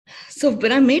So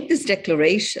when I made this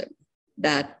declaration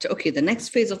that, okay, the next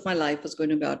phase of my life was going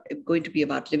to be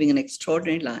about living an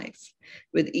extraordinary life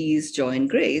with ease, joy, and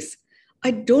grace, I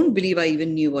don't believe I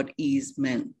even knew what ease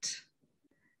meant,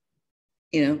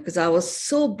 because I was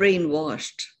so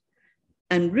brainwashed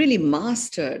and really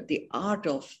mastered the art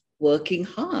of working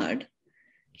hard.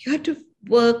 You had to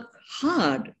work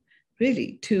hard,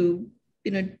 really, to,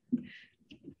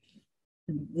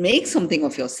 make something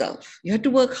of yourself. You had to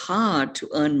work hard to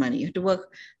earn money. You had to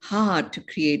work hard to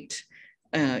create,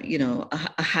 a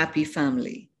happy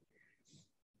family.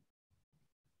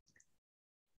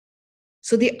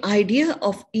 So the idea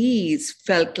of ease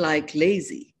felt like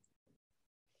lazy.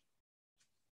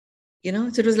 So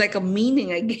it was like a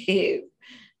meaning I gave.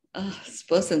 This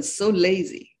person's so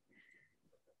lazy.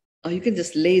 Or you can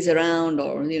just laze around,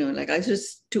 or, like I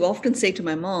just too often say to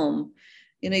my mom,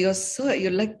 you're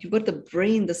like, you've got the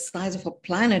brain the size of a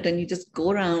planet, and you just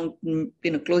go around,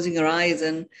 closing your eyes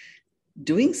and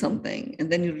doing something.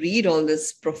 And then you read all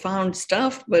this profound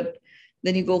stuff, but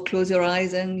then you go close your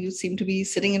eyes and you seem to be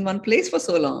sitting in one place for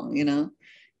so long,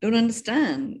 don't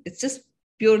understand. It's just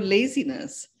pure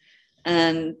laziness.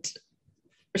 And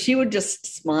she would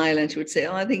just smile and she would say,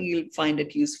 oh, I think you'll find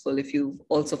it useful if you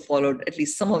also followed at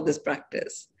least some of this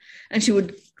practice. And she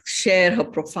would share her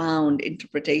profound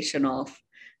interpretation of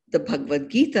the Bhagavad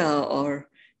Gita, or,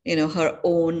 her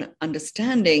own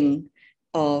understanding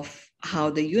of how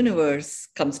the universe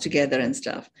comes together and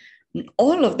stuff. And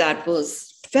all of that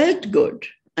felt good.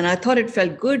 And I thought it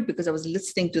felt good because I was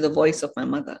listening to the voice of my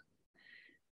mother.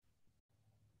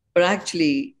 But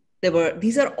actually,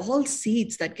 these are all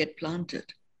seeds that get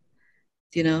planted.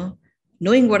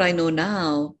 Knowing what I know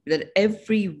now, that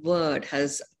every word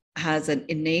has an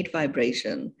innate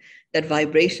vibration. That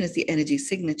vibration is the energy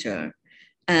signature.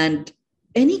 And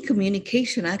any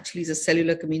communication actually is a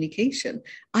cellular communication.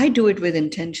 I do it with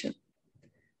intention.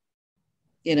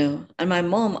 And my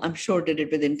mom, I'm sure, did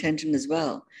it with intention as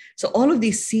well. So all of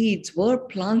these seeds were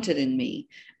planted in me.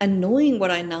 And knowing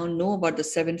what I now know about the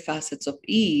 7 facets of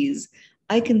ease,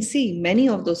 I can see many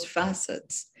of those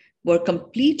facets were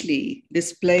completely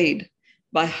displayed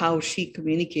by how she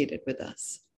communicated with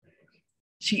us.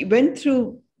 She went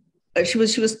through,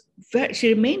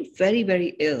 she remained very,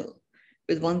 very ill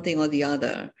with one thing or the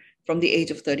other from the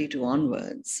age of 32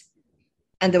 onwards.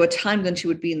 And there were times when she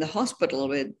would be in the hospital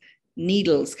with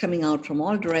needles coming out from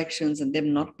all directions and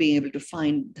them not being able to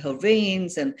find her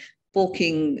veins and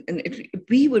poking. And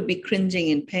we would be cringing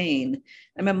in pain.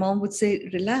 And my mom would say,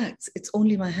 relax, it's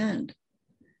only my hand.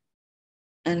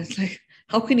 And it's like,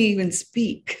 how can you even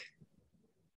speak?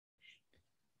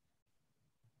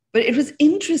 But it was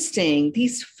interesting.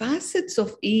 These facets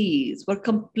of ease were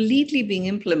completely being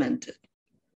implemented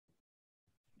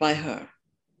by her.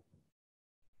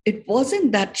 It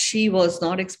wasn't that she was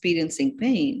not experiencing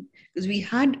pain, because we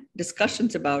had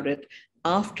discussions about it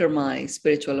after my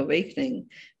spiritual awakening,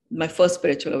 my first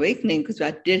spiritual awakening, because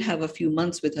I did have a few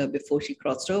months with her before she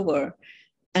crossed over.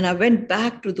 And I went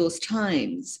back to those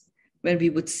times when we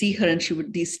would see her and she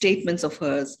would, these statements of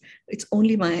hers, it's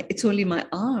only my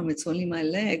arm, it's only my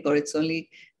leg, or it's only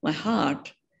my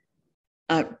heart.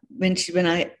 When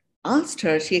I asked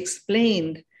her, she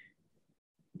explained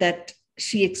that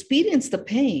she experienced the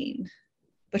pain,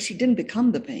 but she didn't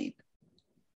become the pain.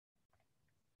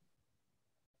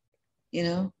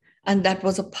 And that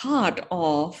was a part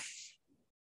of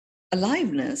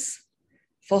aliveness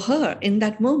for her in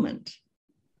that moment,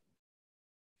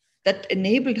 that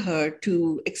enabled her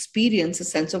to experience a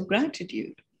sense of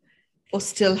gratitude for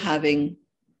still having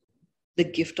the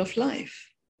gift of life.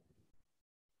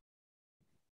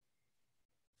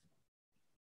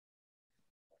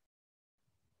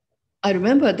 I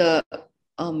remember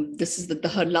this is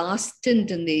her last stint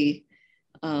in the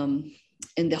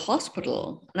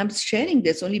hospital, and I'm sharing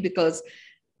this only because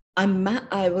I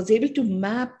was able to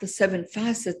map the 7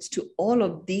 facets to all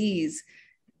of these,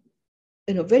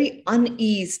 very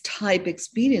unease type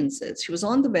experiences. She was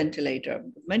on the ventilator,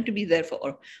 meant to be there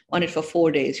on it for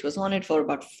 4 days. She was on it for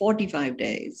about 45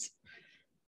 days.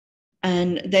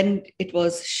 And then it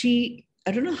was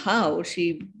I don't know how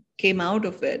she came out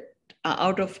of it,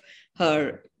 out of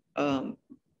her,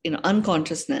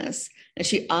 unconsciousness. And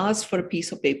she asked for a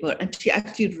piece of paper, and she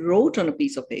actually wrote on a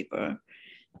piece of paper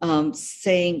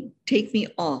saying, take me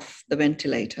off the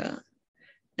ventilator.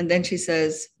 And then she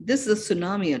says, this is a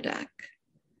tsunami attack.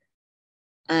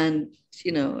 And,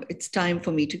 it's time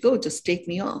for me to go. Just take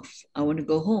me off. I want to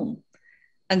go home.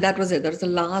 And that was it. That was the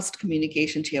last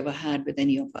communication she ever had with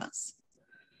any of us.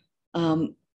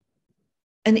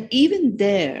 And even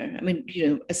there,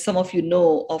 as some of you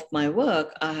know of my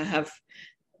work, I have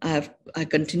I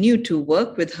continued to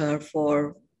work with her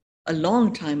for a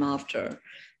long time after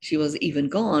she was even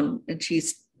gone. And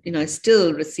she's, I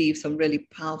still receive some really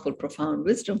powerful, profound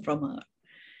wisdom from her.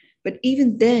 But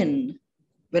even then,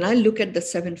 when I look at the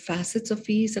 7 facets of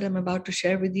ease that I'm about to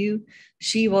share with you,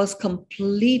 she was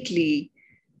completely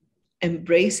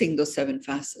embracing those 7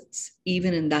 facets,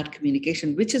 even in that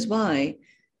communication, which is why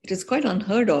it is quite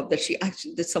unheard of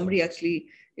that somebody actually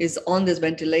is on this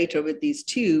ventilator with these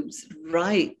tubes,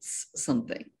 writes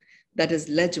something that is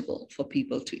legible for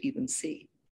people to even see.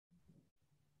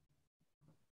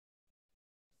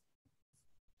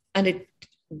 And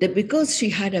because she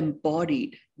had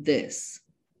embodied this,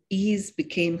 ease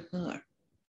became her.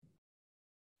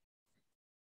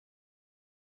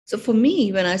 So for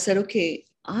me, when I said, okay,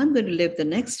 I'm going to live the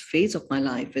next phase of my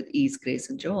life with ease, grace,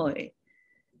 and joy,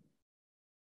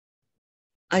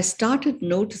 I started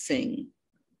noticing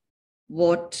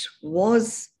what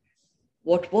was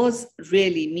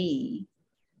really me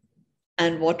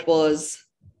and what was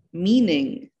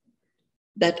meaning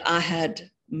that I had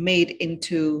made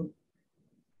into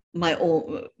my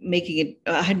own,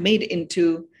 I had made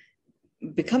into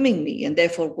becoming me, and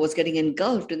therefore was getting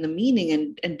engulfed in the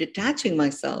meaning and detaching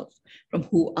myself from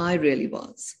who I really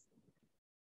was.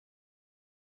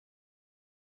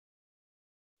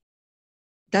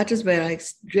 That is where I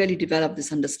really developed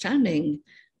this understanding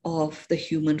of the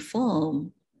human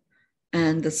form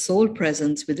and the soul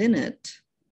presence within it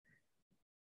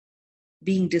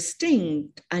being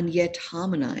distinct and yet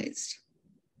harmonized.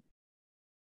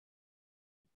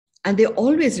 And they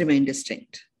always remain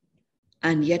distinct,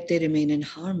 and yet they remain in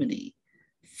harmony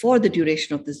for the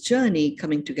duration of this journey,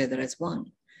 coming together as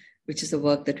one, which is the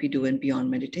work that we do in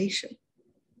Beyond Meditation.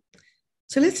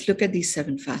 So let's look at these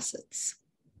 7 facets.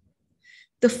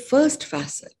 The first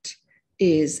facet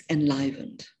is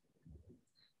enlivened.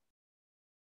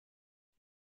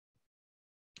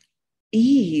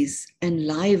 Ease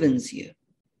enlivens you.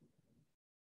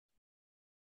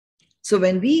 So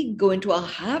when we go into our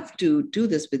have to do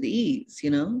this with ease,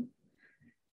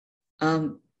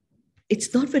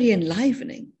 it's not very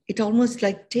enlivening. It almost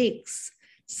like takes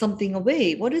something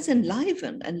away. What is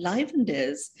enlivened? Enlivened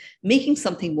is making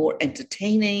something more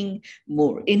entertaining,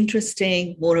 more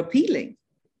interesting, more appealing.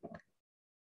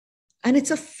 And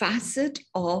it's a facet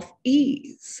of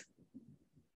ease.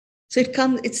 So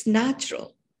it's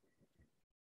natural.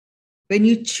 When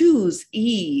you choose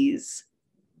ease,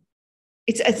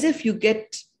 it's as if you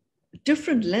get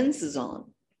different lenses on.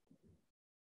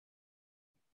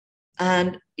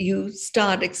 And you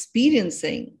start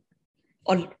experiencing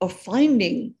or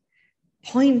finding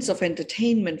points of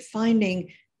entertainment,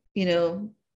 finding,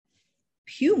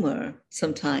 humor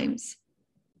sometimes.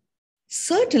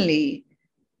 Certainly,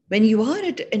 when you are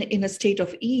in a state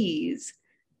of ease,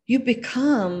 you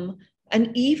become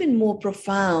an even more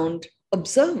profound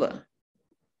observer.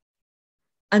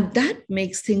 And that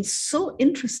makes things so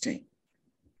interesting.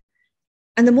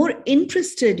 And the more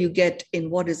interested you get in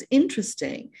what is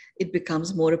interesting, it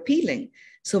becomes more appealing.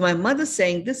 So my mother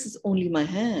saying, this is only my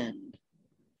hand,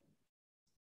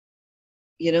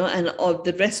 and all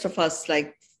the rest of us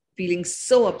like feeling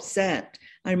so upset.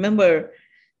 I remember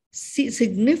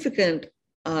significant,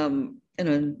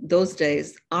 in those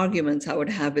days, arguments I would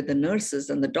have with the nurses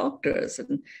and the doctors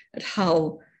and at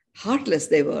how heartless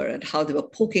they were and how they were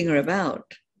poking her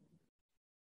about.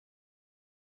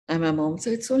 And my mom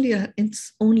said, it's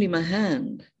only my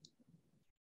hand.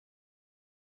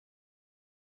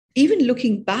 Even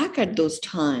looking back at those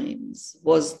times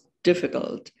was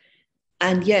difficult.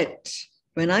 And yet,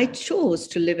 when I chose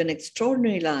to live an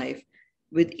extraordinary life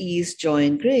with ease, joy,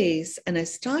 and grace, and I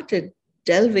started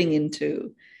delving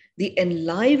into the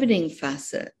enlivening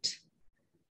facet,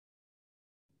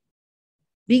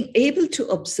 being able to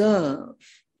observe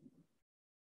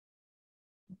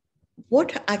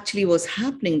what actually was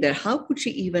happening there. How could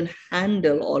she even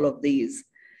handle all of these?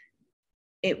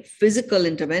 A physical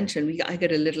intervention, I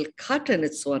get a little cut and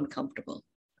it's so uncomfortable.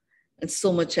 And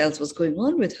so much else was going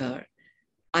on with her.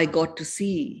 I got to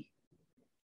see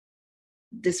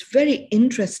this very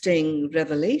interesting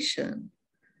revelation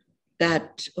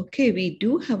that, okay, we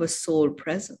do have a soul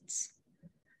presence.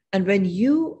 And when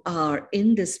you are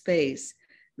in this space,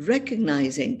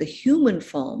 recognizing the human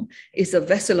form is a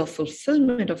vessel of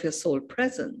fulfillment of your soul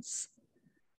presence,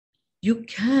 you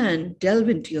can delve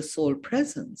into your soul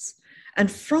presence.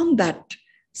 And from that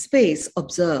space,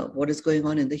 observe what is going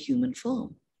on in the human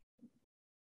form.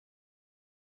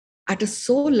 At a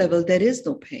soul level, there is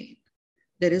no pain.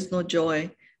 There is no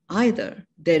joy either.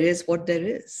 There is what there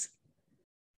is.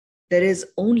 There is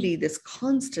only this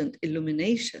constant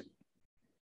illumination.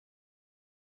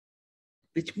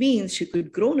 which means she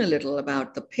could groan a little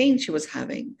about the pain she was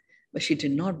having, but she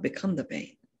did not become the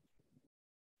pain.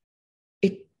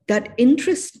 That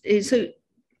interest is, so,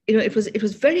 it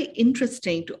was very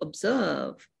interesting to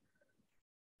observe.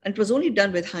 And it was only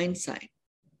done with hindsight,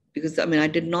 because I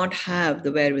did not have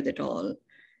the wherewithal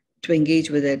to engage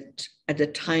with it at the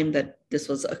time that this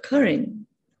was occurring,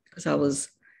 because I was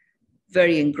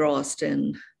very engrossed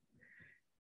in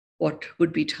what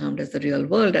would be termed as the real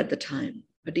world at the time.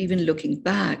 But even looking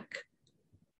back,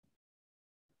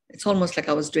 it's almost like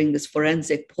I was doing this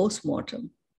forensic postmortem,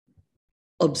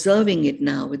 observing it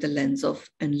now with the lens of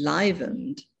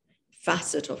enlivened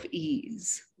facet of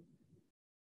ease.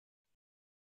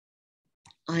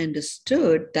 I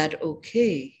understood that,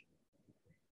 okay,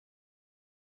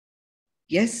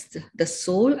 yes, the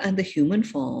soul and the human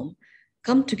form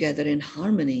come together in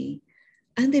harmony,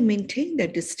 and they maintain their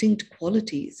distinct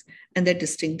qualities and their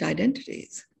distinct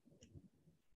identities.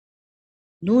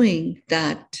 Knowing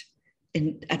that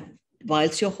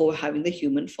whilst you're having the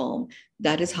human form,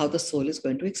 that is how the soul is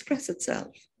going to express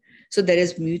itself. So there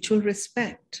is mutual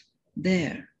respect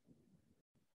there.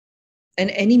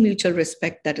 And any mutual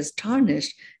respect that is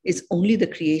tarnished is only the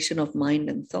creation of mind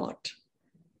and thought.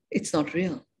 It's not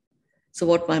real. So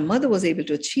what my mother was able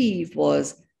to achieve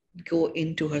was go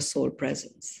into her soul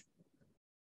presence.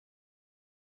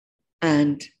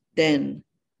 And then,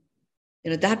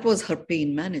 that was her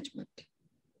pain management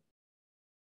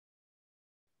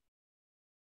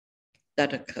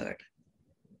that occurred.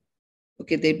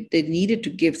 Okay, they needed to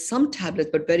give some tablets,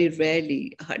 but very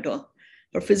rarely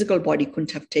her physical body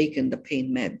couldn't have taken the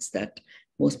pain meds that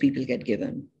most people get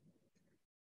given.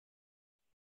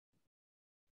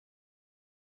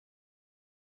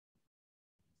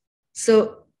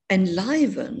 So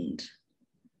enlivened,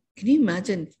 can you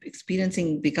imagine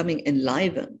becoming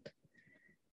enlivened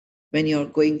when you're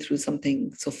going through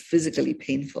something so physically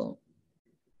painful?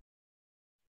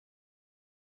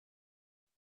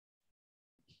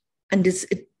 And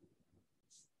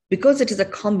because it is a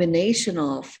combination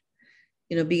of,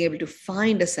 being able to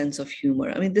find a sense of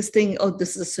humor. This thing,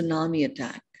 this is a tsunami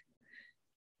attack.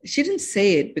 She didn't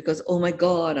say it because, oh my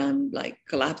God, I'm like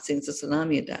collapsing, it's a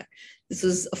tsunami attack. This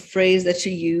is a phrase that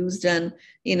she used. And,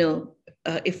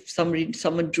 if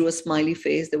someone drew a smiley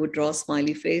face, they would draw a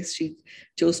smiley face. She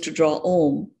chose to draw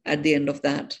Om at the end of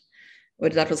that.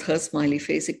 But that was her smiley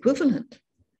face equivalent.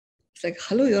 It's like,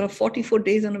 hello, you're 44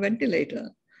 days on a ventilator.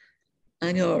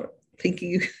 And you're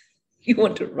thinking you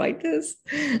want to write this.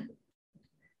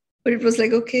 But it was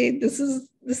like, okay, this is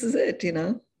it,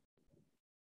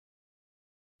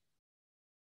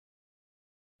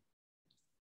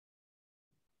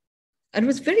 And it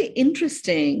was very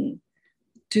interesting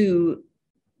to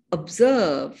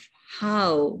observe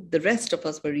how the rest of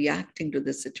us were reacting to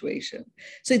this situation.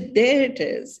 So there it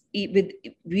is.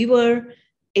 We were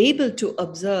able to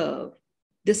observe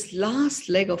this last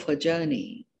leg of her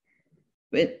journey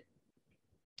with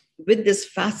this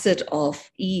facet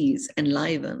of ease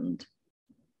enlivened.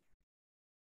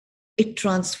 It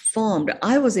transformed.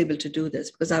 I was able to do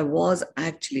this because I was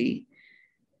actually,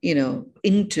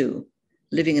 into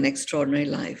living an extraordinary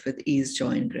life with ease,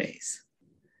 joy, and grace.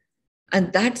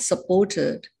 And that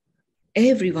supported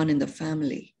everyone in the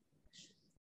family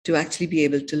to actually be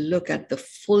able to look at the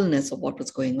fullness of what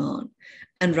was going on.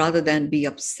 And rather than be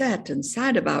upset and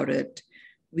sad about it,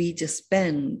 we just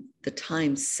spend the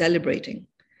time celebrating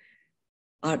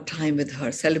our time with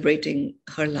her, celebrating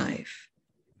her life.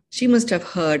 She must have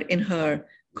heard, in her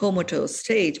comatose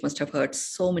stage, must have heard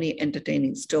so many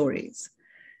entertaining stories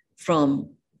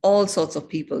from all sorts of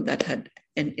people that had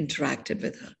interacted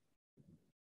with her.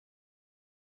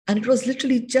 And it was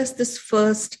literally just this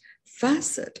first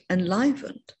facet,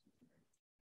 enlivened.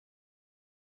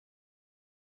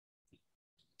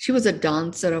 She was a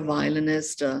dancer, a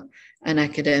violinist, an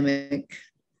academic,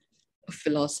 a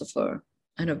philosopher,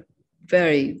 and a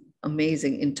very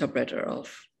amazing interpreter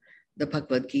of the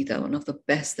Bhagavad Gita, one of the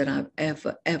best that I've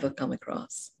ever come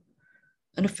across,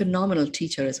 and a phenomenal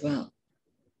teacher as well.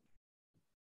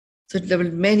 So there were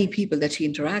many people that she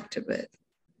interacted with.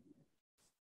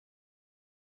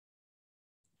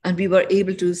 And we were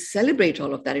able to celebrate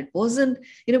all of that. It wasn't,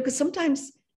 because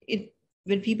sometimes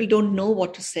when people don't know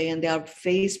what to say and they are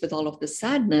faced with all of the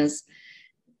sadness,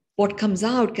 what comes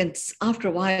out can, after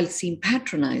a while, seem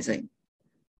patronizing.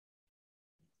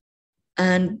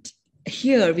 And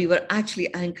here we were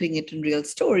actually anchoring it in real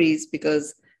stories,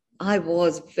 because I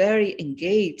was very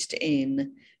engaged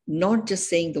in not just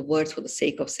saying the words for the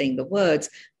sake of saying the words,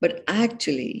 but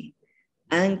actually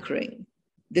anchoring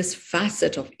this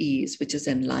facet of ease, which is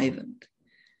enlivened.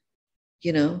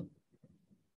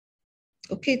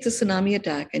 Okay, it's a tsunami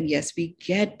attack. And yes, we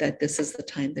get that this is the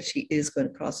time that she is going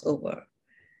to cross over.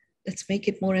 Let's make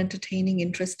it more entertaining,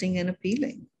 interesting, and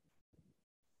appealing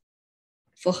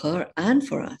for her and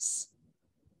for us.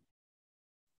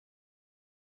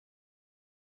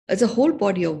 There's a whole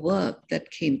body of work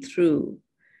that came through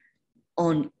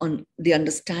on the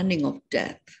understanding of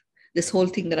death. This whole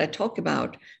thing that I talk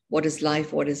about, what is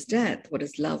life, what is death, what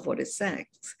is love, what is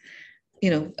sex,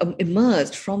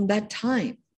 emerged from that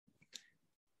time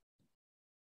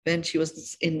when she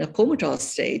was in a comatose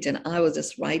state and I was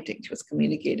just writing, she was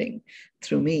communicating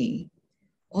through me.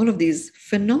 All of these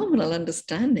phenomenal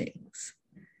understandings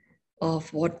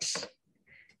of what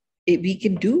we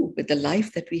can do with the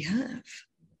life that we have.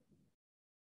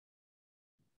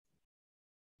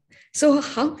 So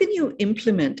how can you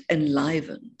implement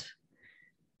enlivened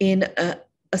in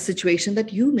a situation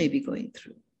that you may be going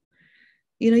through?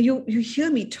 You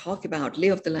hear me talk about lay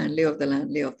of the land, lay of the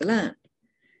land, lay of the land,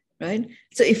 right?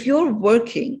 So if you're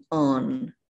working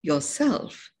on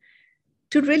yourself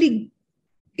to really,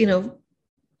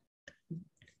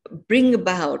 bring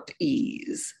about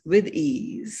ease with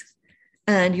ease,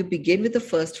 and you begin with the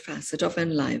first facet of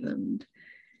enlivened,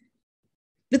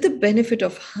 with the benefit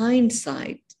of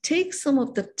hindsight, take some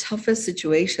of the toughest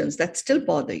situations that still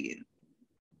bother you.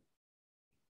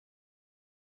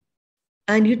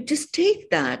 And you just take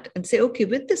that and say, okay,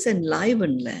 with this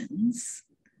enlivened lens,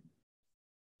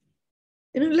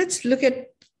 let's look at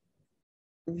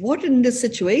what in this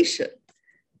situation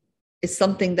is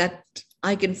something that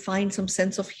I can find some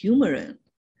sense of humor in.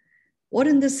 What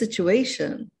in this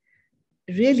situation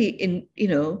really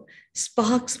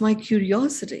sparks my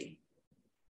curiosity.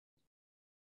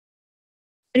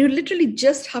 And you literally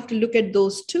just have to look at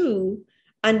those two.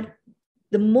 And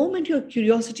the moment your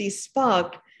curiosity is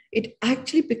sparked, it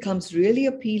actually becomes really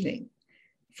appealing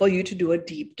for you to do a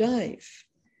deep dive.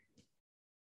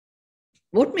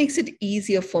 What makes it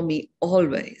easier for me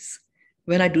always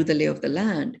when I do the lay of the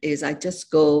land is I just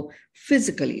go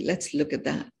physically, let's look at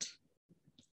that.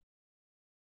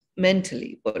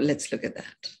 Mentally, let's look at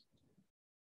that.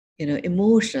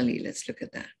 Emotionally, let's look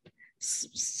at that.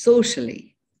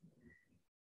 Socially,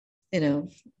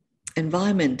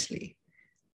 environmentally,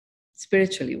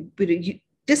 spiritually. You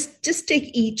just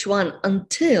take each one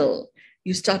until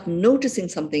you start noticing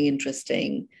something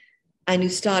interesting, and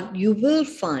you will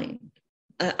find,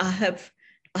 I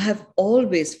have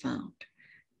always found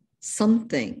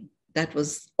something that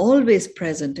was always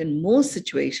present in most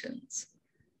situations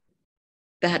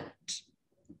that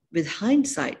with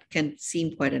hindsight can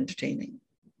seem quite entertaining.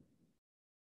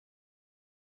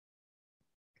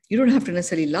 You don't have to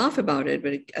necessarily laugh about it,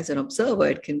 but as an observer,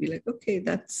 it can be like, okay,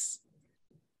 that's,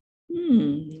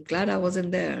 glad I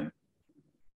wasn't there.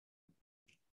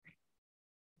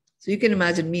 So you can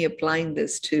imagine me applying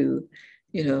this to,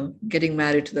 getting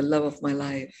married to the love of my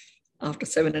life after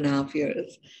 7.5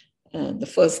 years. And the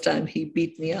first time he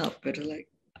beat me up, it was like,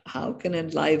 how can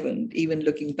enlivened, even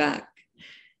looking back,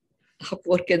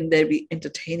 what can there be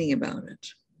entertaining about it?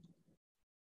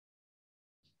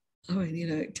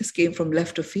 It just came from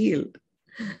left of field.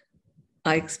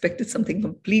 I expected something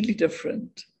completely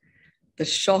different. The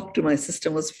shock to my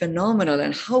system was phenomenal,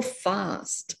 and how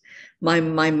fast my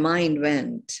mind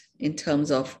went in terms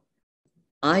of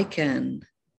I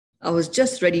was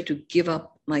just ready to give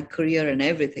up my career and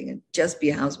everything and just be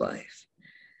a housewife.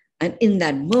 And in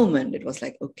that moment, it was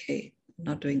like, okay, I'm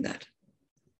not doing that.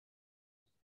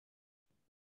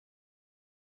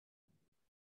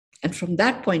 And from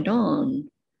that point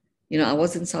on, I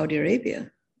was in Saudi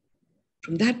Arabia.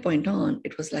 From that point on,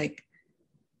 it was like,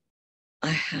 I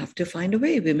have to find a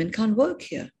way. Women can't work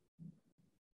here.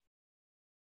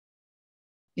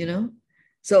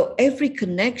 So every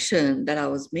connection that I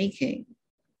was making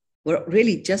were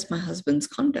really just my husband's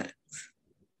contacts.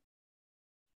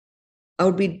 I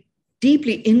would be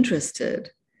deeply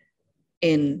interested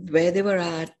in where they were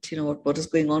at, what was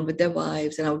going on with their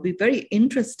wives. And I would be very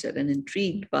interested and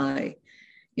intrigued by,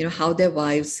 how their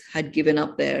wives had given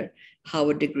up their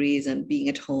Harvard degrees and being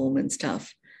at home and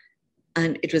stuff.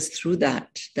 And it was through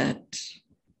that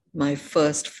my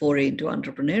first foray into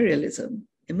entrepreneurialism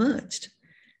emerged,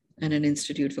 and an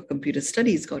Institute for Computer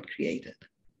Studies got created.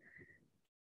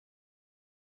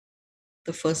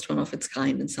 The first one of its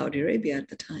kind in Saudi Arabia at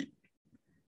the time.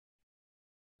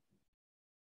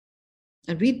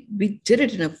 And we did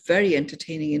it in a very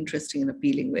entertaining, interesting, and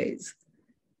appealing ways.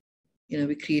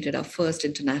 We created our first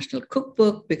international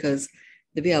cookbook because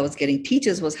the way I was getting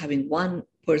teachers was having one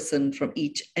person from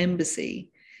each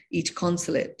embassy, each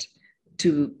consulate,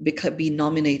 to be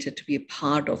nominated to be a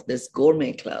part of this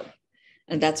gourmet club.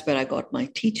 And that's where I got my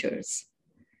teachers.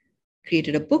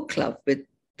 created a book club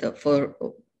for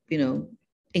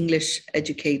English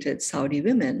educated Saudi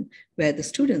women, where the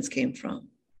students came from.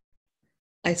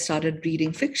 I started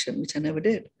reading fiction, which I never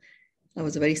did. I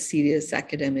was a very serious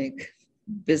academic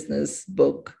business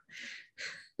book,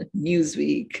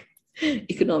 Newsweek,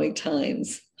 Economic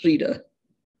Times reader.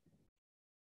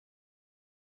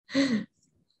 I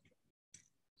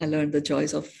learned the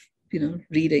joys of,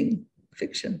 reading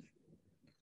fiction.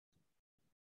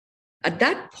 At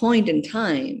that point in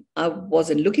time, I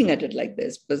wasn't looking at it like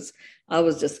this because I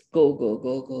was just go, go,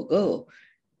 go, go, go.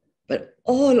 But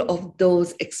all of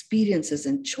those experiences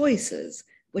and choices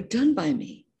were done by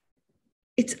me.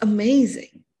 It's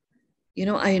amazing.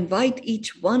 I invite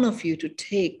each one of you to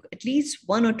take at least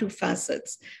one or two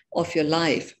facets of your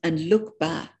life and look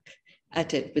back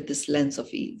at it with this lens of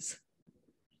ease.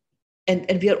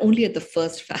 And we are only at the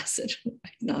first facet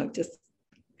right now. I've just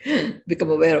become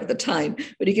aware of the time.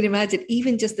 But you can imagine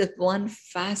even just that one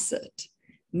facet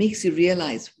makes you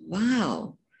realize,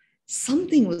 wow,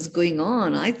 something was going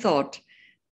on. I thought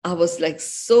I was like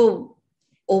so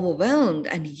overwhelmed,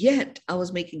 and yet I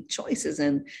was making choices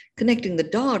and connecting the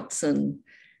dots, and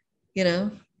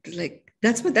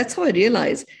that's how I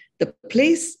realized the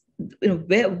place,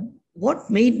 what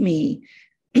made me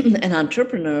an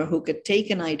entrepreneur who could take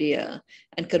an idea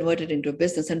and convert it into a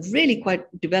business and really quite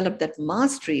develop that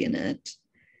mastery in it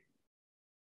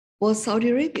was Saudi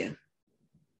Arabia.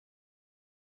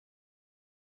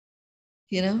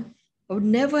 I would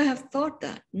never have thought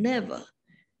that, never.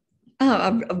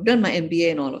 I've done my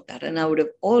MBA and all of that, and I would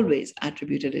have always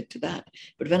attributed it to that.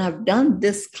 But when I've done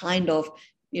this kind of,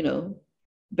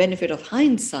 benefit of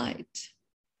hindsight,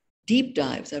 deep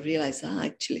dives, I realized,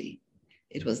 actually,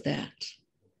 it was that.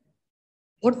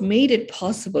 What made it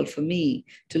possible for me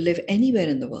to live anywhere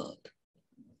in the world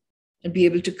and be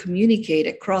able to communicate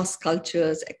across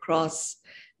cultures, across,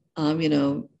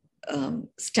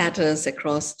 status,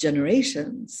 across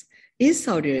generations is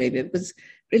Saudi Arabia, because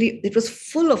really, it was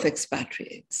full of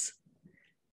expatriates.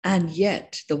 And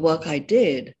yet, the work I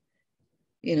did,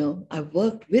 I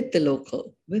worked with the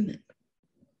local women.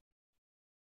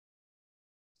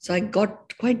 So I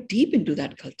got quite deep into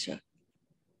that culture,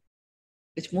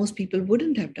 which most people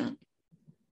wouldn't have done.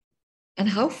 And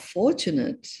how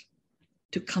fortunate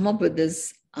to come up with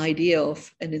this idea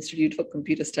of an Institute for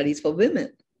Computer Studies for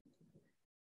Women.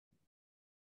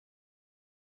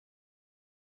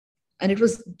 And it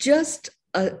was just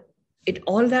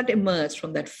all that emerged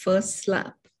from that first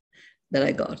slap that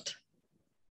I got.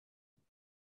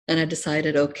 And I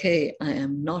decided, okay, I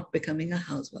am not becoming a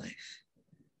housewife.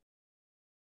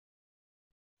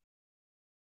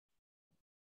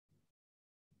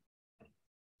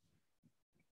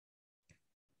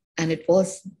 And it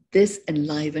was this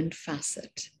enlivened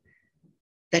facet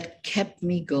that kept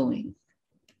me going.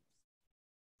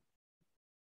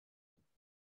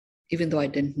 Even though I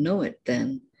didn't know it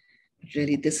then,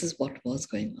 really, this is what was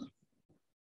going on.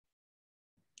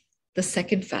 The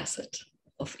second facet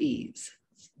of ease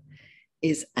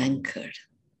is anchored.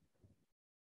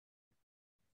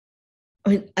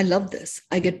 I love this.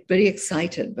 I get very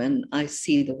excited when I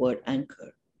see the word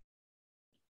anchor.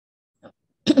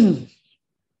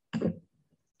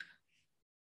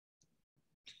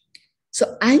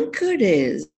 So anchored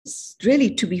is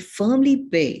really to be firmly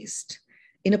based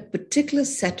in a particular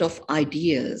set of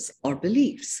ideas or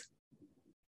beliefs.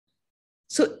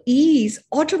 So ease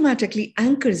automatically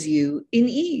anchors you in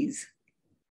ease,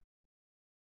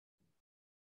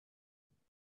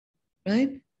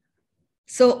 right?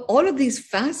 So all of these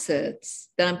facets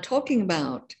that I'm talking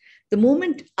about, the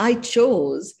moment I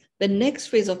chose the next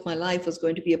phase of my life was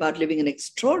going to be about living an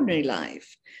extraordinary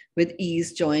life with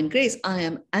ease, joy, and grace, I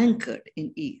am anchored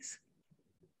in ease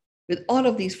with all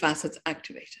of these facets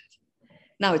activated.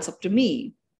 Now it's up to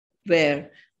me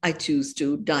where I choose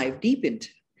to dive deep into,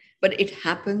 but it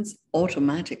happens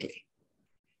automatically.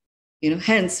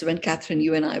 Hence, when Catherine,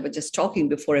 you and I were just talking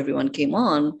before everyone came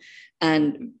on,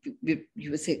 and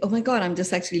you would say, oh my God, I'm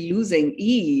just actually losing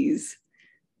ease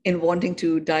in wanting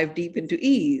to dive deep into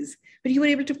ease. But you were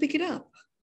able to pick it up,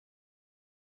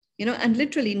 and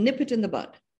literally nip it in the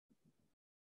bud.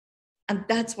 And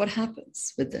that's what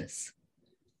happens with this.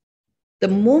 The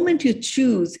moment you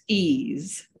choose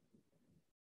ease,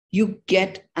 you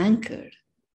get anchored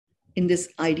in this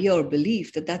idea or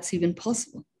belief that that's even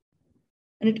possible.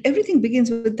 And everything begins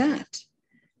with that,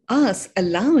 us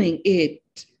allowing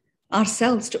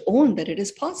ourselves to own that it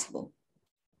is possible.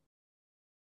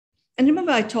 And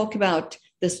remember, I talk about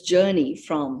this journey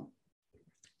from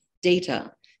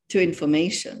data to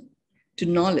information, to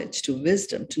knowledge, to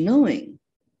wisdom, to knowing.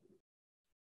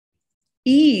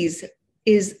 Ease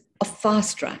is a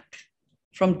fast track.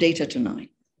 from data to knowing.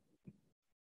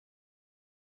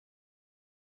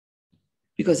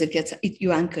 Because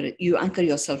you anchor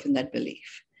yourself in that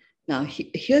belief. Now,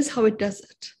 here's how it does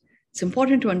it. It's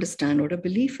important to understand what a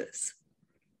belief is.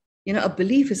 You know, a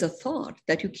belief is a thought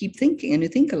that you keep thinking, and you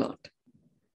think a lot.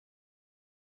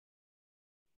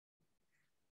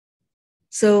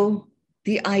 So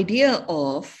the idea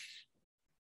of,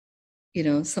 you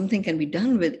know, something can be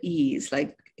done with ease,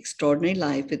 like extraordinary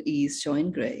life with ease, joy,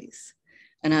 and grace.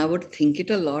 And I would think it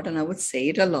a lot and I would say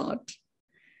it a lot.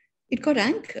 It got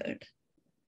anchored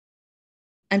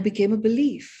and became a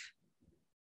belief.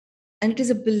 And it is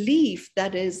a belief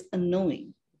that is a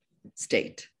knowing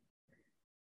state.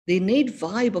 The innate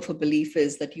vibe of a belief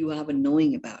is that you have a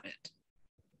knowing about it.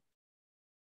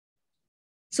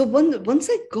 So once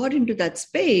I got into that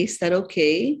space that,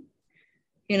 okay,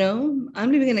 you know,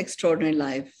 I'm living an extraordinary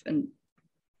life, and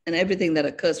everything that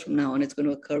occurs from now on is going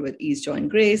to occur with ease, joy, and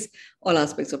grace. All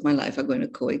aspects of my life are going to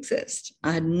coexist.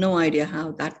 I had no idea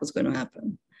how that was going to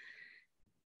happen.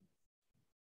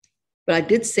 But I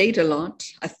did say it a lot.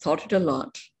 I thought it a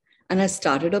lot. And I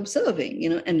started observing, you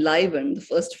know, enliven, the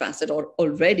first facet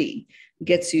already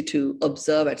gets you to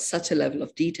observe at such a level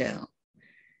of detail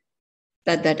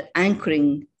that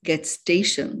anchoring gets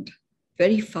stationed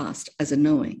very fast as a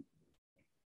knowing.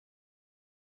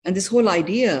 And this whole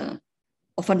idea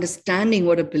of understanding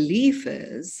what a belief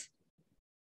is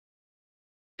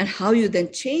and how you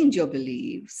then change your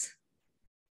beliefs,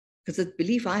 because the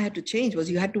belief I had to change was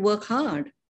you had to work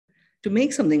hard to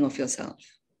make something of yourself.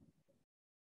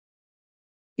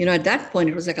 You know, at that point,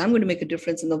 it was like, I'm going to make a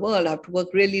difference in the world. I have to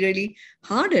work really, really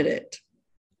hard at it,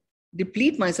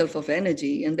 deplete myself of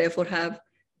energy, and therefore have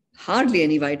hardly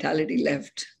any vitality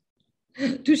left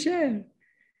to share.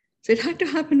 So it had to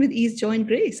happen with ease, joy, and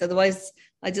grace. Otherwise,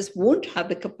 I just won't have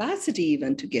the capacity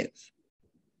even to give.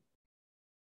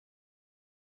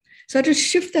 So I had to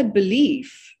shift that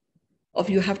belief of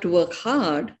you have to work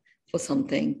hard for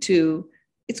something to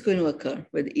it's going to occur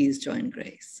with ease, joy, and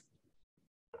grace.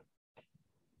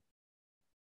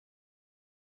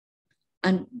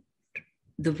 And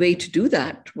the way to do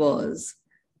that was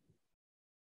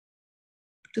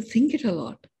to think it a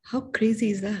lot. How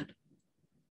crazy is that?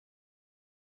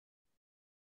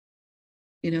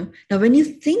 You know, now when you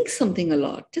think something a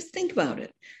lot, just think about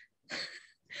it.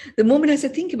 The moment I say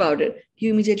think about it,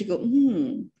 you immediately go,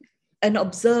 an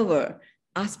observer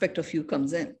aspect of you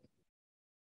comes in,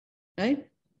 right?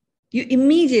 You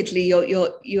immediately,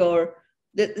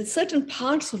 the certain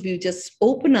parts of you just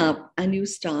open up and you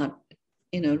start,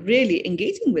 you know, really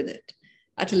engaging with it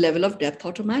at a level of depth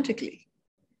automatically.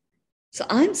 So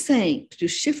I'm saying to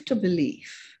shift a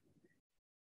belief.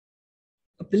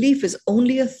 A belief is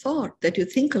only a thought that you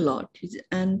think a lot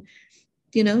and,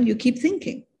 you know, you keep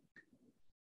thinking.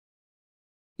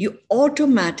 You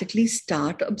automatically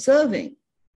start observing.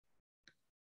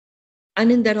 And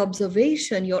in that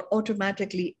observation, you're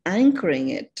automatically anchoring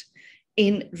it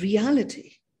in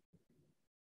reality.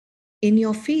 In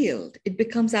your field, it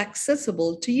becomes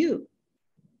accessible to you.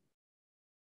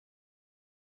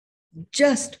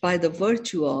 Just by the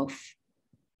virtue of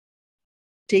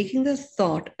taking the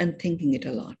thought and thinking it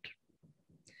a lot.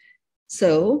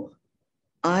 So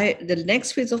the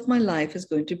next phase of my life is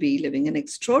going to be living an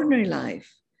extraordinary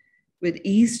life with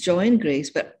ease, joy, and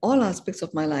grace, where all aspects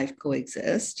of my life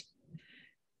coexist.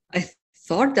 I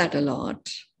thought that a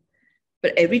lot,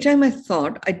 but every time I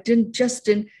thought,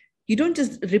 you don't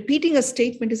just, repeating a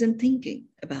statement isn't thinking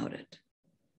about it,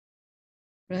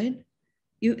 right?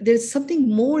 There's something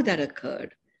more that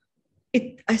occurred.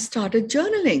 I started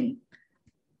journaling.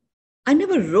 I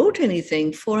never wrote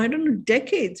anything for, I don't know,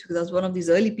 decades, because I was one of these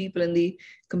early people in the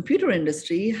computer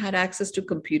industry, had access to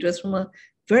computers from a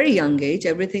very young age.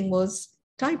 Everything was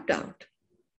typed out.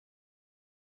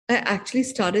 I actually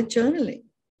started journaling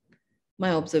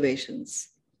my observations,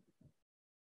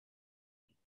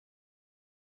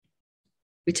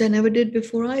 which I never did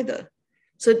before either.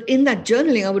 So in that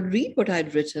journaling, I would read what I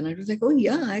had written. I was like, oh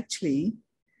yeah, actually,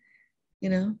 you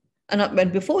know.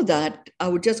 And before that, I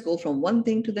would just go from one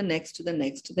thing to the next, to the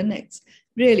next, to the next.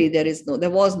 Really, there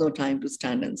was no time to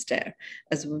stand and stare,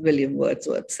 as William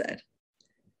Wordsworth said.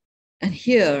 And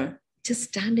here, just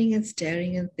standing and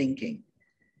staring and thinking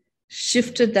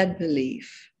shifted that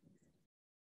belief.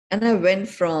 And I went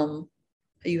from,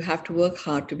 you have to work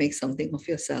hard to make something of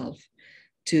yourself,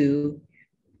 to,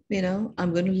 you know,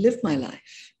 I'm going to live my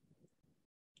life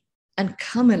and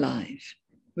come alive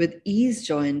with ease,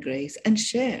 joy, and grace, and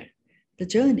share the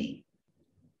journey.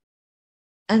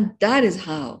 And that is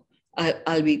how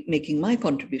I'll be making my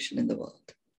contribution in the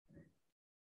world.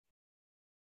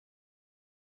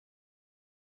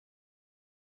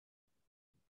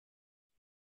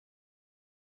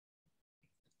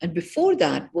 And before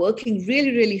that, working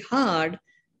really, really hard,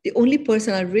 the only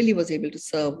person I really was able to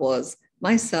serve was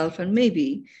myself and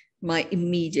maybe my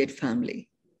immediate family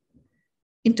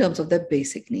in terms of their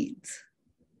basic needs.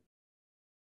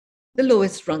 The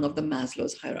lowest rung of the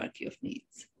Maslow's hierarchy of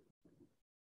needs.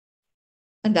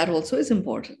 And that also is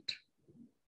important,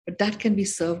 but that can be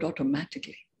served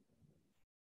automatically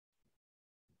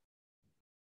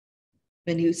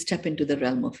when you step into the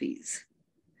realm of ease.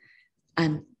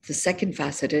 And the second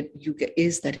facet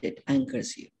is that it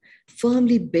anchors you,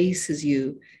 firmly bases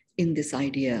you in this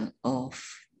idea of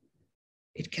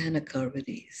it can occur with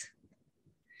ease.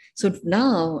 So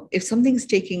now, if something's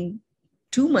taking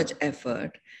too much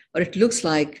effort, or it looks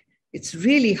like it's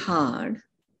really hard,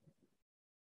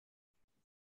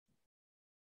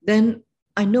 then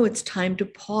I know it's time to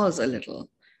pause a little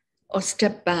or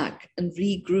step back and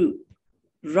regroup,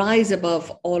 rise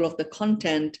above all of the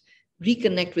content,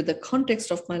 reconnect with the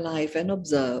context of my life and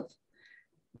observe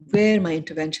where my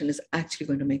intervention is actually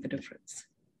going to make a difference.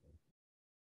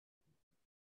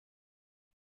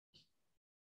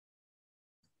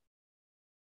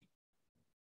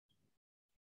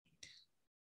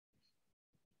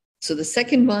 So the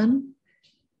second one,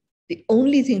 the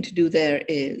only thing to do there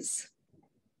is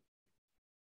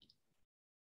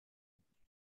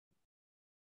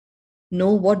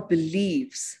know what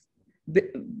beliefs.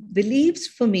 Beliefs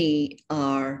for me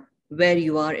are where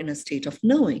you are in a state of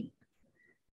knowing.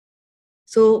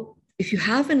 So if you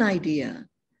have an idea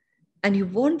and you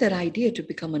want that idea to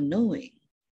become a knowing,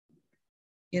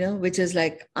 which is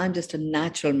like, I'm just a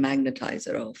natural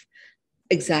magnetizer of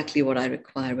exactly what I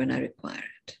require when I require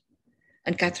it.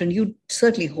 And Catherine, you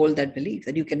certainly hold that belief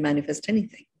that you can manifest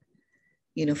anything,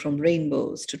 from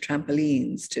rainbows to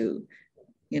trampolines to,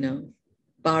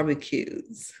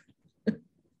 barbecues,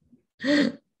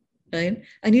 right?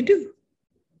 And you do.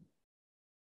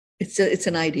 It's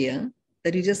an idea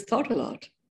that you just thought a lot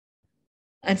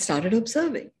and started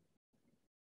observing,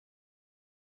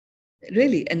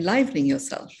 really enlivening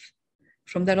yourself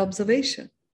from that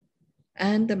observation.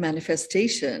 And the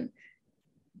manifestation,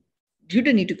 you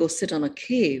don't need to go sit on a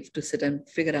cave to sit and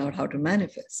figure out how to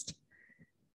manifest.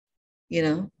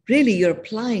 Really you're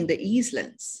applying the ease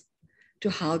lens to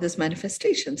how this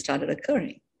manifestation started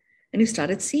occurring. And you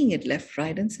started seeing it left,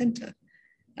 right, and center.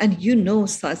 And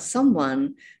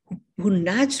someone who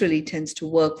naturally tends to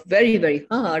work very, very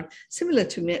hard, similar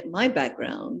to my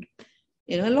background.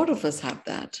 A lot of us have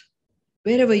that.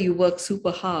 Wherever you work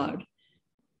super hard,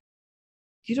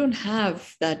 you don't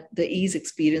have the ease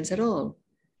experience at all.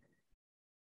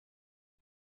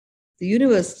 The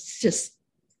universe just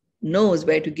knows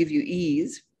where to give you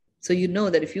ease. So you know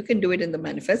that if you can do it in the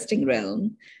manifesting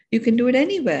realm, you can do it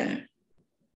anywhere.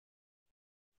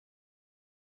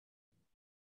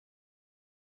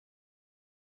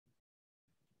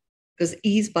 Because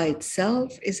ease by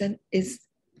itself is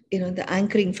the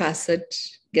anchoring facet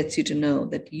gets you to know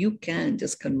that you can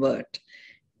just convert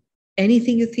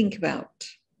anything you think about,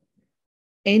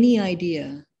 any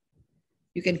idea,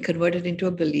 you can convert it into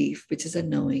a belief, which is a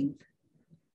knowing,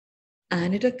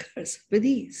 and it occurs with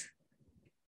ease.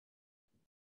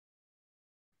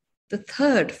 The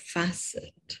third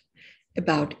facet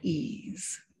about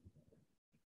ease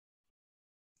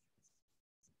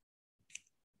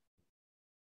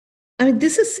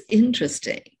this is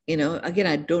interesting. Again,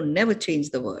 I never change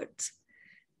the words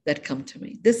that come to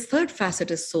me. This third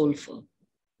facet is soulful.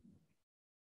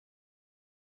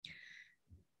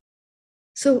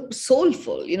 So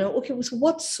soulful, okay, so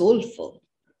what's soulful?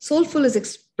 Soulful is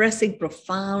expressing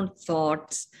profound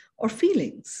thoughts or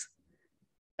feelings.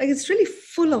 Like it's really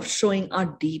full of showing our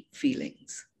deep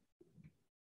feelings.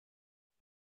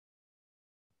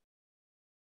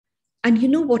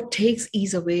 And what takes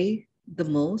ease away the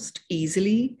most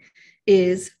easily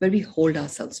is where we hold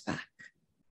ourselves back,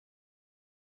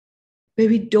 where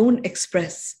we don't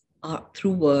express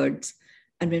through words,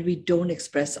 and when we don't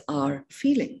express our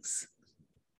feelings.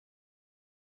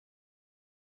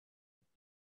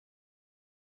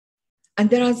 And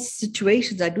there are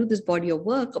situations, I do this body of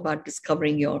work about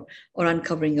discovering or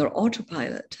uncovering your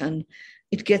autopilot, and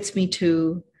it gets me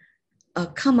to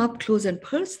come up close and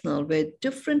personal with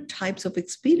different types of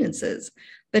experiences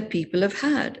that people have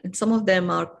had. And some of them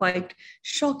are quite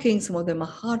shocking, some of them are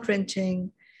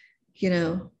heart-wrenching,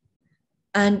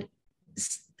 and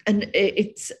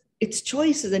it's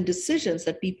choices and decisions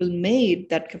that people made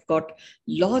that have got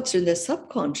lodged in their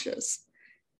subconscious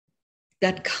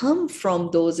that come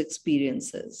from those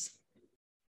experiences,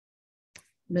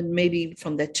 and maybe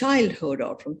from their childhood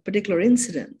or from particular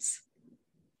incidents.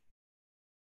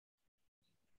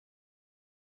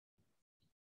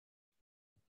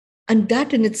 And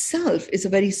that in itself is a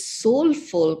very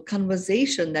soulful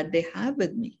conversation that they have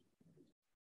with me.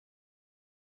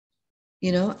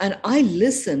 And I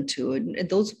listen to it. And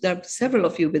there are several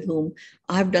of you with whom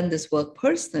I've done this work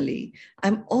personally.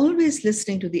 I'm always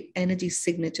listening to the energy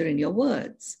signature in your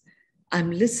words. I'm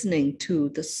listening to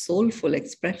the soulful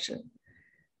expression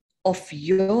of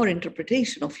your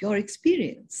interpretation of your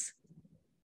experience.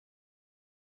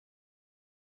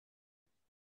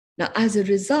 Now, as a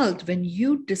result, when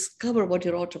you discover what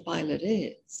your autopilot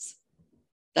is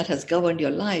that has governed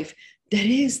your life, there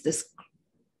is this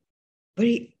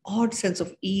very odd sense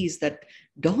of ease that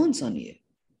dawns on you.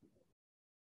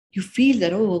 You feel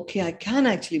that, oh, okay, I can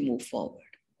actually move forward.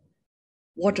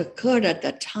 What occurred at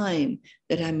that time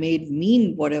that I made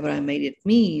mean whatever I made it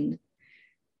mean,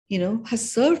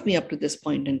 has served me up to this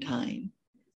point in time.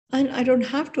 And I don't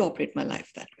have to operate my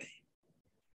life that way.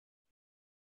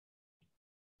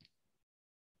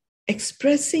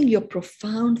 Expressing your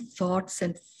profound thoughts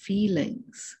and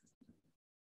feelings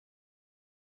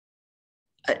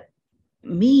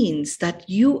means that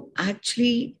you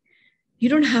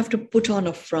don't have to put on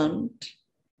a front.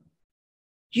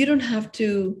 You don't have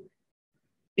to,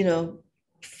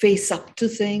 face up to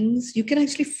things. You can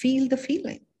actually feel the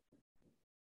feeling.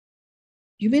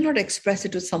 You may not express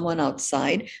it to someone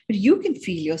outside, but you can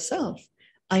feel yourself.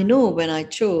 I know when I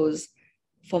chose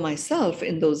for myself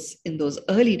in those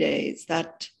early days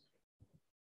that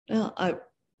I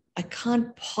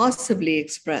can't possibly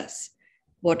express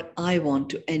what I want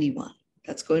to anyone.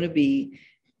 That's going to be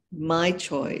my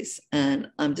choice,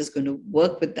 and I'm just going to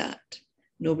work with that.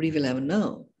 Nobody will ever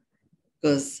know.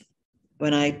 Because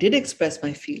when I did express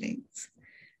my feelings,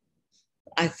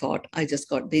 I thought they just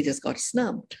got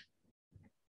snubbed.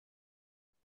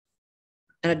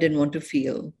 And I didn't want to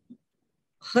feel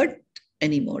hurt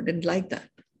anymore, didn't like that.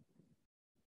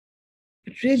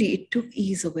 But really, it took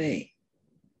ease away.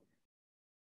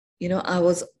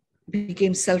 I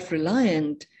became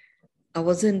self-reliant. I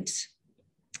wasn't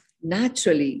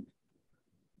naturally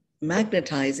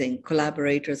magnetizing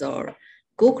collaborators or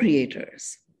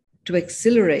co-creators to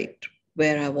accelerate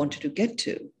where I wanted to get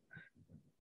to.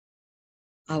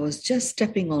 I was just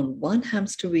stepping on one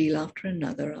hamster wheel after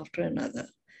another,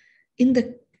 in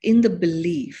the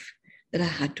belief that I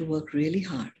had to work really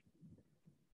hard.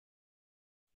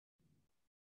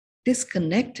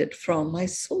 Disconnected from my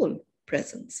soul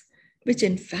presence, which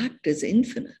in fact is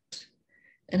infinite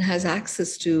and has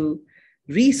access to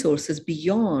resources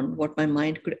beyond what my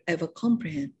mind could ever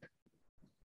comprehend.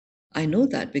 I know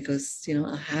that because,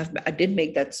 I did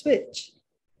make that switch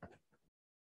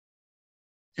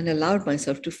and allowed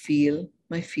myself to feel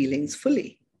my feelings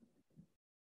fully.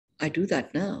 I do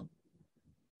that now.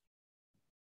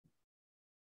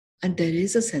 And there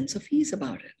is a sense of ease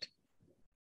about it.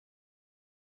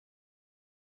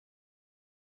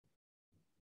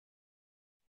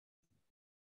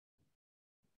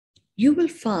 You will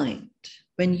find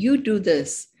when you do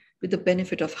this with the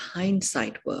benefit of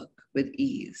hindsight work with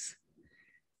ease,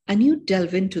 and you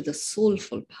delve into the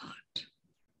soulful part.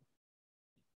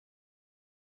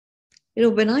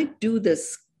 When I do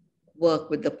this work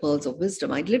with the pearls of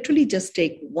wisdom, I literally just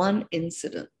take one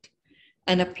incident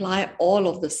and apply all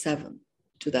of the 7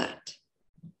 to that.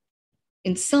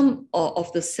 In some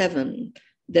of the 7,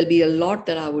 there'll be a lot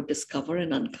that I would discover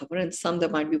and uncover, and some there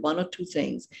might be 1 or 2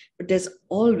 things, but there's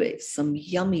always some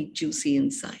yummy, juicy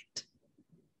insight.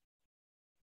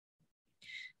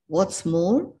 What's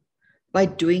more, by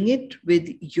doing it with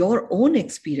your own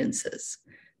experiences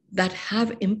that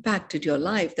have impacted your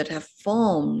life, that have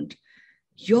formed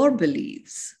your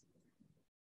beliefs,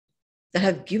 that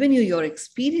have given you your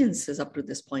experiences up to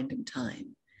this point in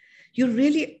time, you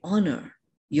really honor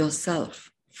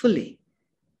yourself fully.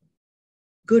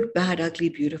 Good, bad, ugly,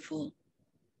 beautiful.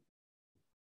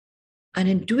 And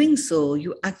in doing so,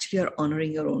 you actually are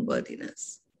honoring your own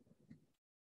worthiness.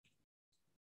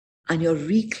 And you're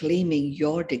reclaiming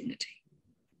your dignity.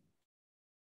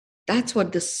 That's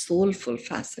what the soulful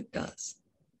facet does.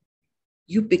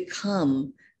 You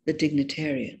become the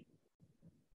dignitarian.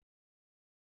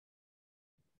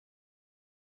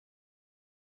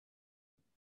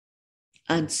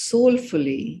 And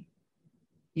soulfully,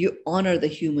 you honor the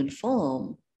human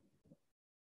form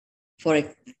for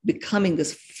becoming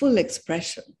this full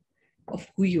expression of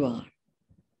who you are.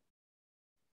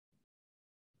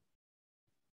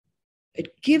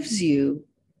 It gives you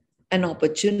an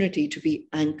opportunity to be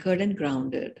anchored and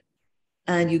grounded,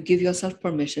 and you give yourself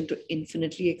permission to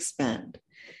infinitely expand.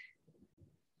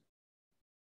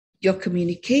 Your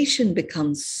communication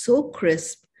becomes so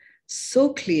crisp,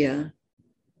 so clear,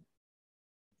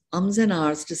 ums and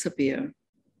ahs disappear,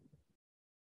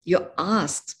 Your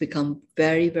asks become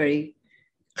very, very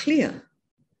clear.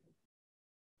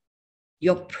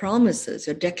 Your promises,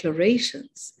 your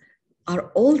declarations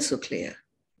are also clear.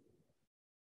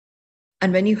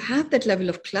 And when you have that level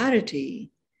of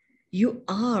clarity, you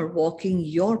are walking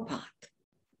your path.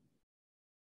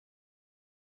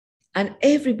 And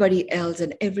everybody else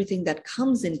and everything that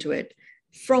comes into it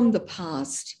from the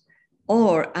past,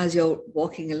 or as you're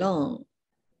walking along,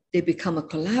 they become a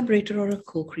collaborator or a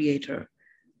co-creator.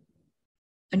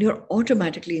 And you're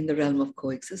automatically in the realm of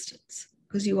coexistence,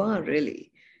 because you are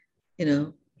really,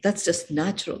 that's just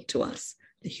natural to us.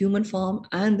 The human form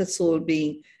and the soul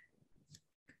being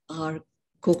are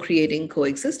co-creating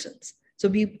coexistence. So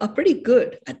we are pretty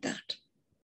good at that.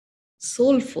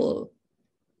 Soulful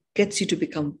gets you to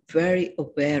become very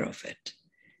aware of it.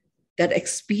 That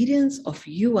experience of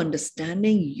you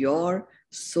understanding your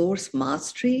source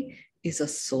mastery is a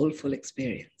soulful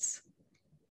experience.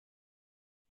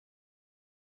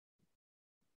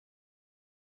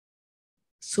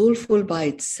 Soulful by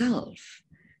itself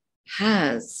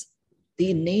has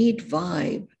the innate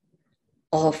vibe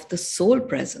of the soul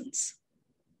presence,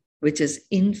 which is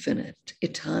infinite,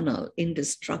 eternal,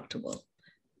 indestructible,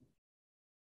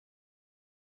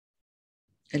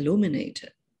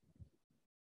 illuminated.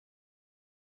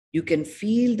 You can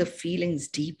feel the feelings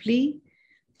deeply,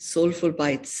 soulful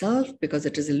by itself, because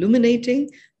it is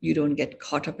illuminating. You don't get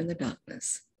caught up in the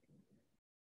darkness.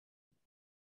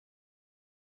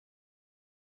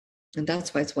 And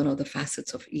that's why it's one of the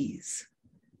facets of ease.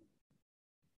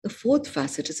 The fourth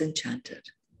facet is enchanted.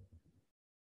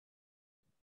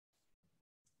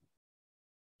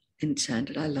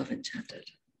 Enchanted, I love enchanted.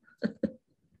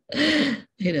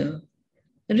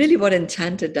 And really what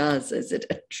enchanted does is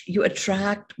you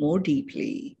attract more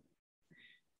deeply,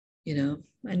 and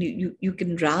you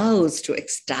can rouse to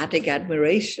ecstatic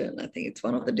admiration. I think it's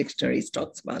one of the dictionaries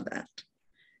talks about that.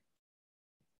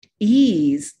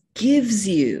 Ease gives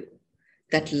you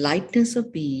that lightness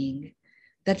of being,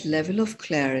 that level of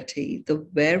clarity, the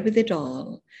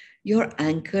wherewithal, you're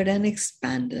anchored and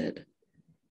expanded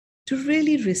to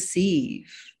really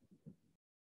receive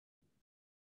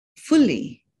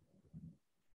fully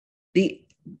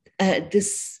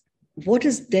what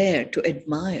is there to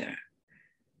admire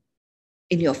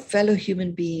in your fellow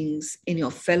human beings, in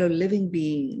your fellow living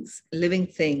beings, living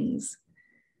things,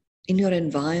 in your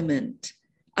environment.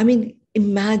 I mean,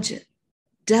 imagine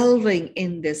delving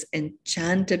in this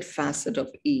enchanted facet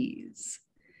of ease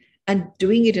and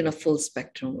doing it in a full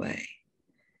spectrum way.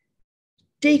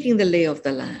 Taking the lay of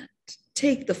the land,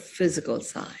 take the physical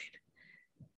side.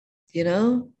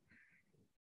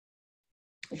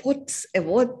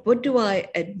 What do I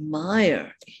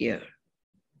admire here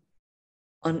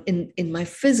in my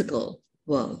physical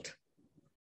world?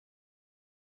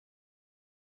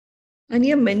 And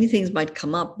many things might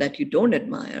come up that you don't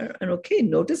admire. And okay,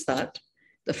 notice that.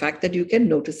 The fact that you can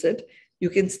notice it, you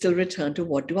can still return to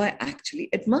what do I actually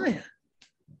admire?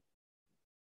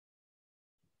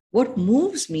 What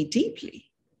moves me deeply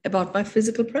about my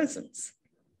physical presence?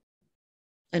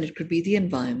 And it could be the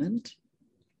environment.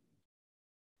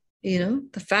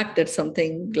 The fact that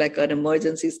something like an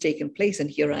emergency has taken place,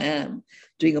 and here I am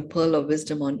doing a pearl of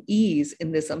wisdom on ease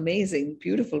in this amazing,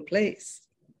 beautiful place.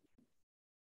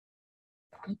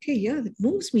 Okay, it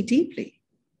moves me deeply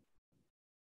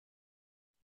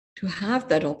to have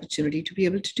that opportunity to be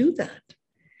able to do that.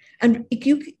 And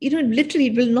literally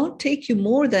it will not take you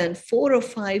more than 4 or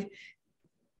 5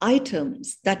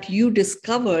 items that you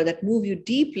discover that move you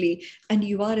deeply, and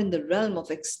you are in the realm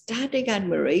of ecstatic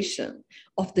admiration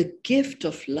of the gift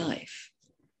of life,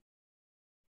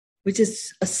 which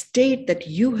is a state that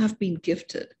you have been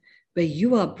gifted, where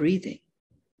you are breathing.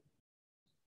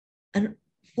 And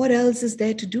what else is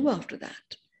there to do after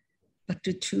that but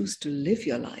to choose to live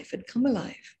your life and come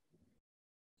alive?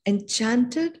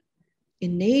 Enchanted,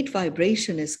 innate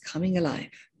vibration is coming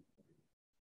alive.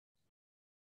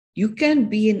 You can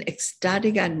be in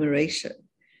ecstatic admiration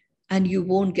and you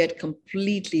won't get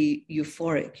completely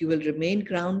euphoric. You will remain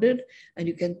grounded and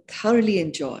you can thoroughly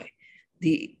enjoy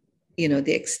the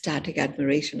ecstatic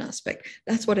admiration aspect.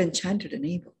 That's what enchanted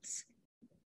enables.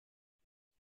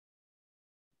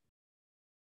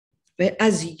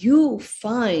 Whereas you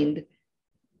find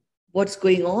what's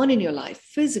going on in your life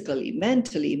physically,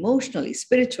 mentally, emotionally,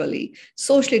 spiritually,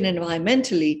 socially, and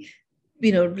environmentally,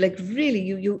 really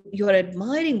you are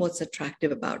admiring what's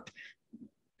attractive about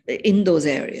in those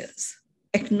areas,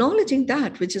 acknowledging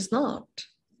that which is not.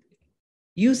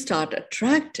 You start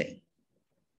attracting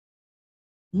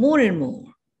more and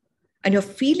more, and you're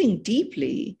feeling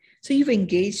deeply. So you've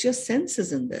engaged your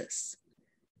senses in this.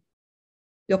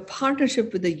 your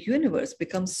partnership with the universe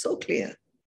becomes so clear.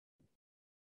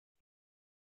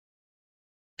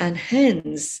 And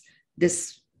hence,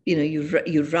 this,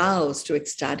 you rouse to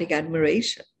ecstatic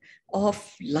admiration of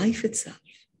life itself.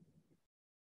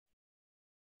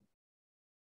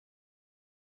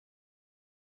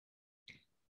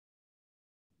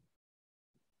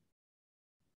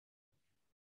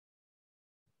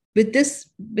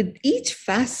 With each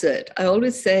facet, I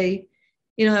always say,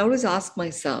 I always ask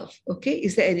myself, okay,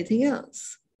 is there anything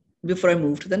else before I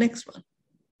move to the next one?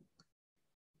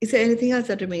 Is there anything else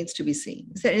that remains to be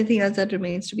seen? Is there anything else that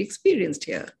remains to be experienced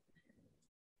here?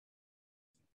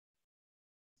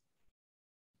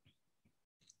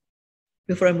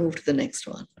 Before I move to the next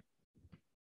one.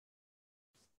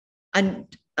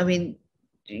 And I mean,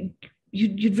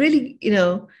 you'd really,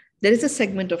 there is a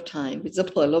segment of time, it's a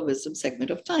pearl of wisdom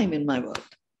segment of time in my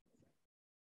world.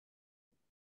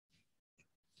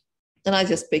 And I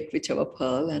just pick whichever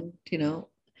pearl, and,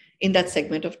 in that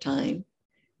segment of time,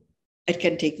 it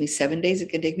can take me 7 days, it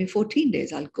can take me 14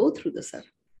 days. I'll go through the 7.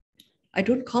 I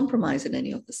don't compromise in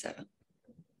any of the 7.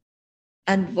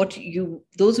 And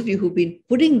those of you who've been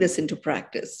putting this into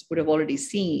practice would have already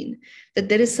seen that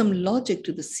there is some logic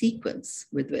to the sequence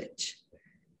with which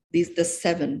the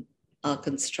 7 are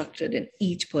constructed in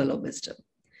each pearl of wisdom,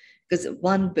 because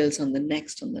one builds on the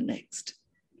next, on the next.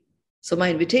 So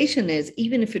my invitation is,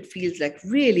 even if it feels like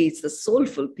really it's the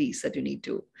soulful piece that you need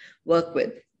to work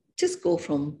with, just go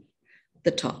from the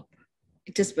top.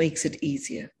 It just makes it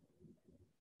easier.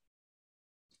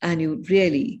 And you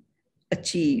really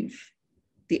achieve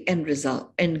the end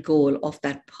result, end goal of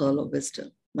that pearl of wisdom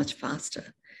much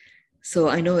faster. So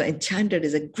I know Enchanted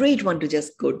is a great one to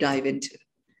just go dive into.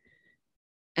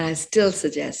 And I still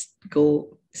suggest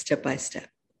go step by step.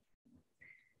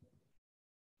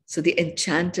 So the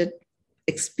enchanted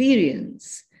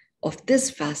experience of this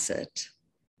facet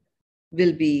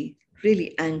will be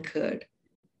really anchored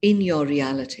in your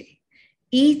reality.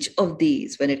 Each of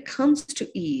these, when it comes to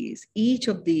ease, each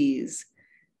of these,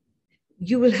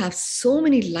 you will have so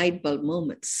many light bulb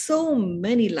moments, so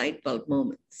many light bulb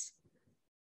moments.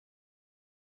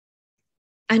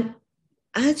 And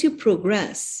as you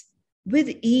progress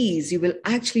with ease, you will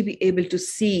actually be able to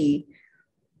see,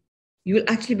 you will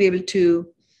actually be able to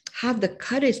have the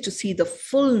courage to see the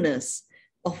fullness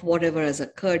of whatever has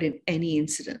occurred in any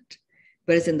incident.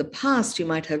 Whereas in the past, you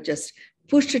might have just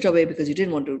pushed it away because you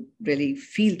didn't want to really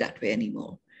feel that way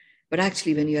anymore. But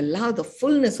actually, when you allow the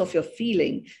fullness of your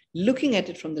feeling, looking at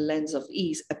it from the lens of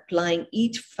ease, applying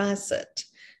each facet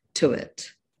to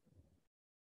it,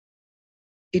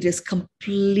 it is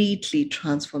completely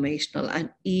transformational, and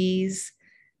ease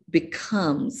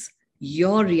becomes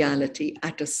your reality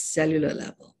at a cellular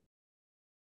level.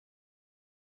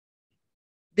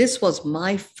 This was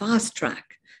my fast track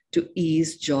to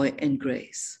ease, joy, and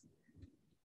grace.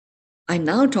 I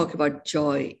now talk about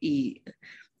joy,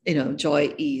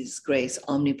 joy, ease, grace,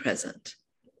 omnipresent.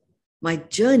 My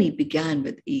journey began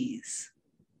with ease.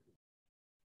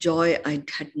 Joy, I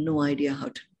had no idea how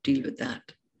to deal with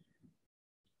that.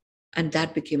 And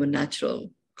that became a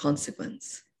natural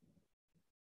consequence.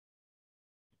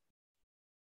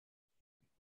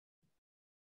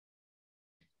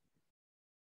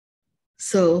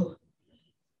 So,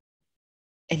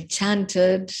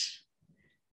 enchanted,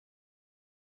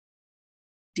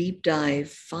 deep dive,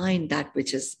 find that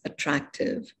which is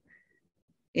attractive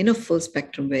in a full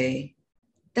spectrum way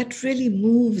that really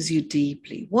moves you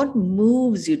deeply. What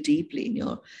moves you deeply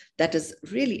that is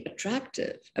really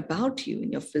attractive about you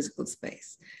in your physical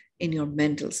space, in your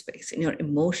mental space, in your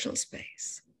emotional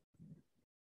space?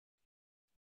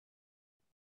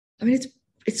 I mean,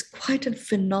 it's quite a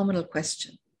phenomenal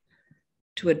question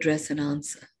to address and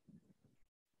answer.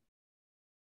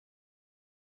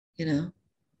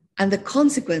 And the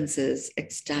consequence is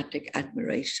ecstatic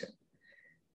admiration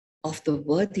of the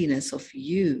worthiness of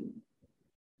you,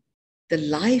 the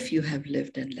life you have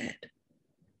lived and led.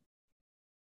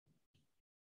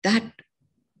 That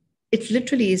it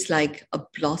literally is like a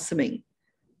blossoming,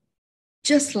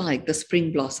 just like the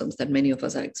spring blossoms that many of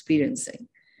us are experiencing,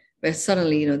 where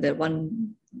suddenly, they're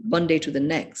one day to the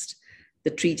next, the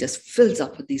tree just fills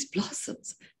up with these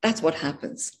blossoms. That's what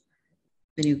happens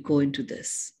when you go into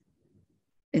this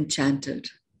enchanted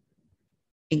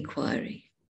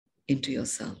inquiry into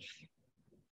yourself.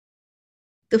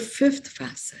 The 5th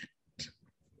facet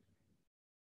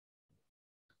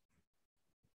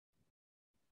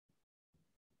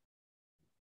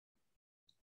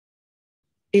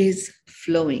is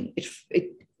flowing.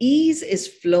 Ease is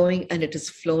flowing, and it is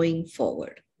flowing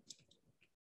forward.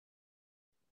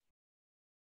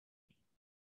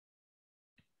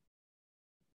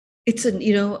 it's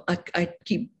I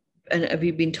keep, and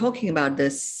we've been talking about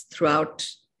this throughout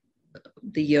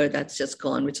the year that's just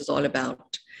gone, which is all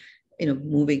about,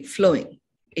 moving, flowing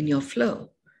in your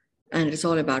flow. And it's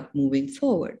all about moving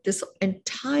forward. This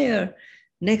entire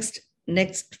next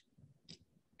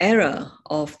era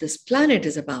of this planet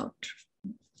is about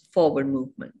forward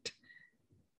movement.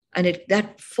 And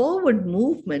that forward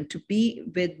movement, to be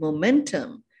with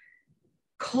momentum,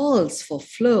 calls for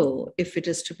flow if it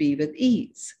is to be with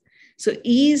ease. So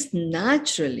ease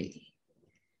naturally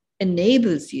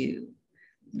enables you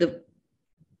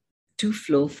to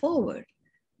flow forward.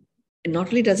 And not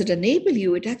only does it enable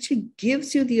you, it actually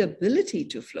gives you the ability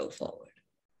to flow forward.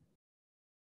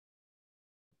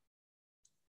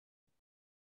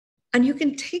 And you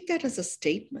can take that as a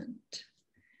statement.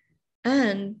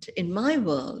 And in my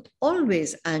world,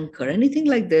 always anchor anything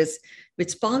like this,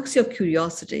 which sparks your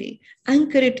curiosity,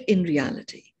 anchor it in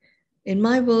reality. In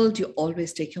my world, you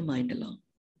always take your mind along.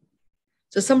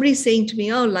 So somebody's saying to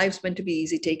me, oh, life's meant to be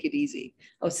easy, take it easy.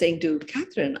 I was saying to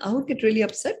Catherine, I would get really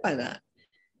upset by that.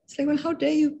 It's like, well, how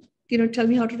dare you, tell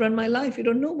me how to run my life? You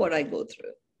don't know what I go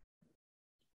through,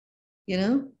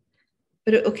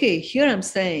 But okay, here I'm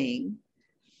saying,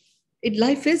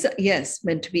 life is, yes,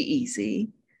 meant to be easy.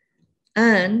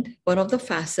 And one of the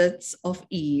facets of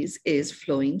ease is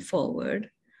flowing forward.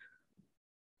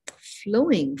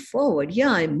 Flowing forward.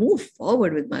 Yeah, I move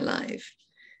forward with my life.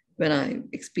 When I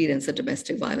experienced the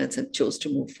domestic violence and chose to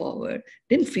move forward,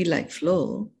 didn't feel like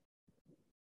flow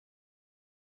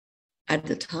at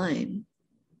the time.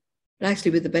 But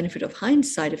actually, with the benefit of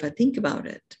hindsight, if I think about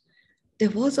it, there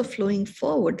was a flowing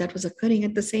forward that was occurring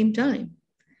at the same time.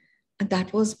 And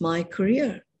that was my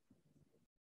career.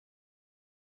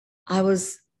 I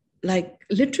was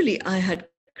literally, I had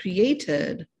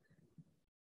created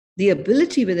the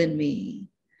ability within me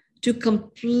to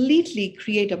completely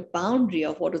create a boundary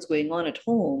of what was going on at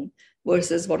home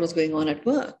versus what was going on at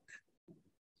work.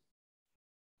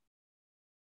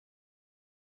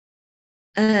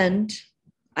 And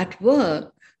at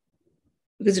work,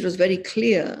 because it was very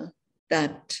clear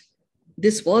that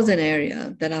this was an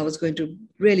area that I was going to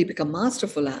really become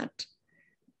masterful at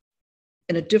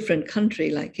in a different country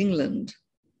like England,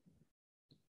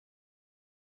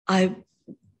 I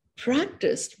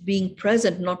practiced being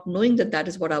present, not knowing that that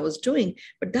is what I was doing,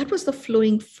 but that was the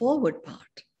flowing forward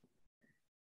part.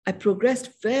 I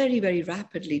progressed very, very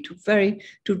rapidly to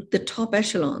the top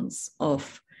echelons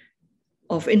of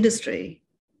industry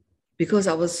because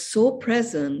I was so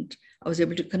present. I was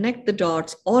able to connect the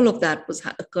dots. All of that was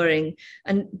occurring,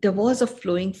 and there was a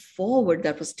flowing forward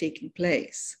that was taking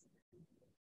place.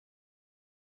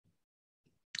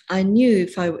 I knew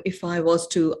if I was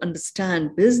to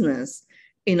understand business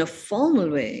in a formal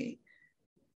way,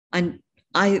 and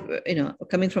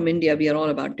coming from India, we are all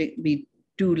about, we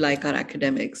do like our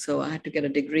academics. So I had to get a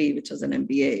degree, which was an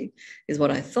MBA, is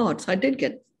what I thought. So I did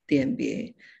get the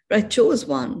MBA, but I chose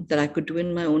one that I could do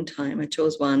in my own time. I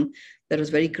chose one that was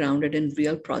very grounded in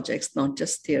real projects, not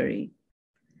just theory.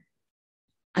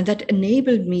 And that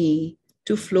enabled me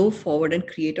to flow forward and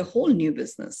create a whole new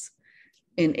business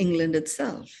in England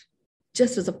itself.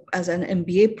 Just as an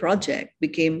MBA project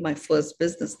became my first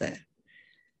business there.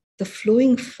 The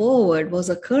flowing forward was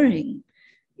occurring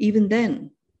even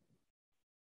then.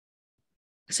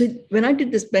 So when I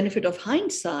did this benefit of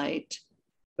hindsight,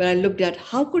 when I looked at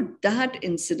how could that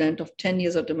incident of 10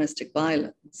 years of domestic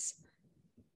violence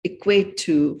equate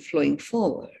to flowing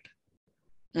forward,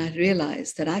 and I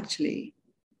realized that actually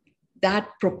that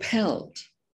propelled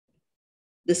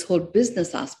this whole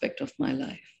business aspect of my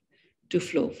life to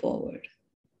flow forward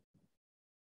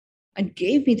and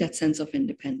gave me that sense of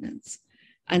independence.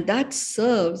 And that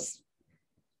serves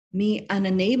me and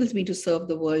enables me to serve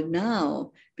the world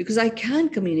now because I can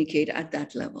communicate at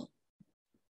that level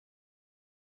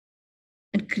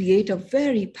and create a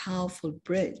very powerful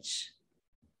bridge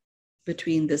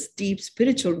between this deep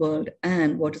spiritual world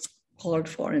and what is called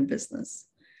for in business,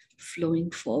 flowing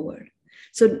forward.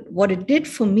 So what it did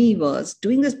for me was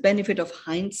doing this benefit of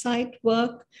hindsight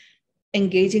work,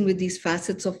 engaging with these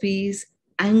facets of ease,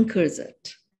 anchors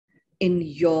it in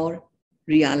your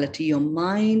reality. Your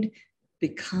mind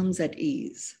becomes at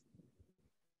ease.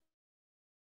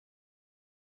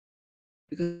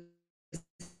 Because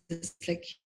it's like,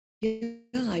 yeah,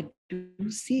 I do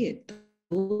see it.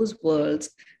 Those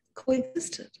worlds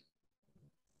coexisted.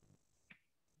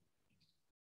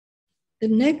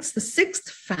 The sixth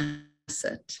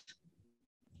facet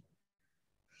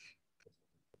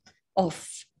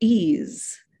of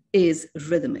ease is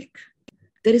rhythmic.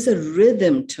 There is a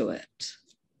rhythm to it.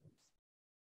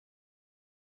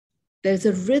 There's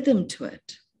a rhythm to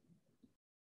it.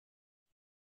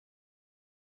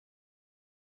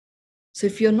 So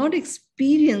if you're not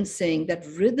experiencing that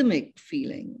rhythmic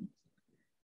feeling,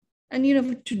 and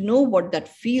to know what that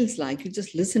feels like, you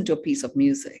just listen to a piece of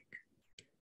music.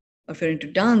 Or if you're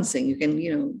into dancing, you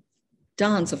can,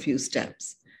 dance a few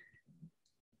steps.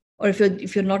 Or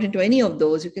if you're not into any of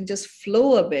those, you can just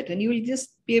flow a bit, and you will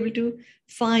just be able to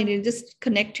find and just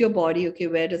connect your body. Okay,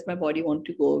 where does my body want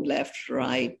to go? Left,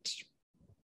 right,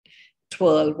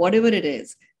 twirl, whatever it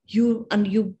is. You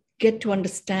get to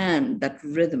understand that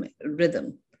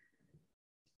rhythm.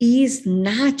 Ease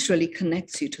naturally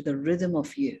connects you to the rhythm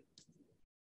of you.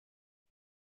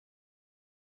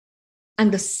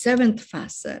 And the seventh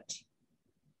facet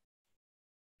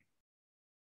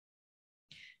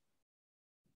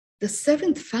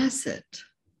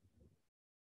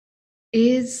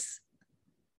is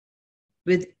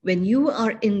when you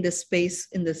are in this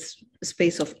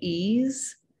space of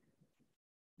ease,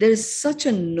 there is such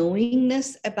a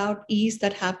knowingness about ease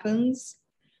that happens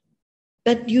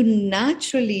that you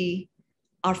naturally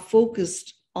are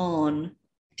focused on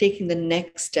taking the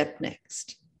next step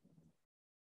next.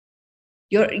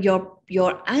 You're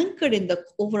anchored in the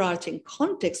overarching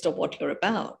context of what you're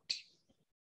about.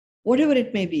 Whatever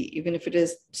it may be, even if it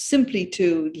is simply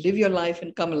to live your life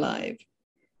and come alive,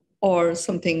 or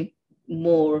something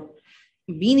more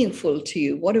meaningful to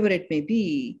you, whatever it may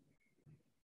be,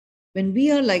 when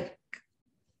we are like,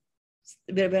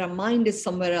 where our mind is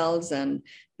somewhere else and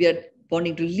we are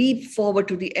wanting to leap forward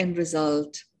to the end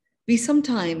result, we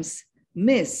sometimes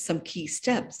miss some key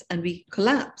steps and we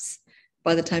collapse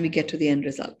by the time we get to the end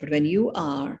result. But when you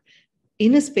are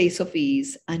in a space of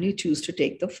ease and you choose to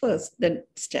take the first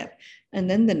step, and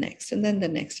then the next, and then the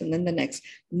next, and then the next,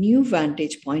 new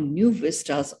vantage point, new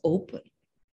vistas open.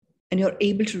 And you're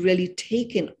able to really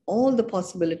take in all the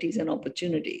possibilities and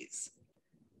opportunities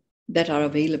that are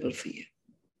available for you.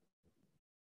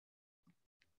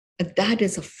 And that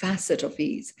is a facet of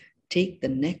ease. Take the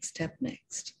next step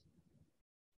next.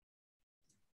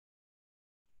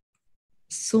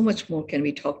 So much more can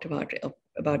be talked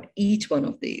about each one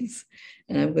of these.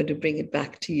 And I'm going to bring it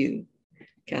back to you,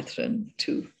 Catherine,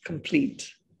 to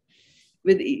complete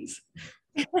with ease.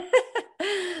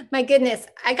 My goodness,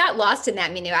 I got lost in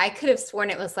that, Mynoo. I could have sworn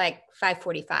it was like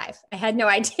 5:45. I had no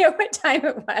idea what time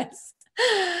it was.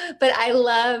 But I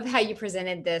love how you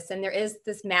presented this. And there is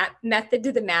this method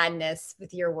to the madness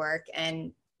with your work.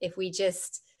 And if we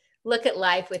just look at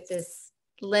life with this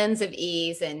lens of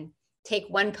ease and take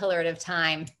one pillar at a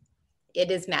time,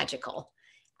 it is magical.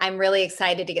 I'm really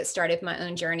excited to get started with my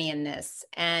own journey in this.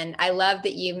 And I love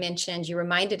that you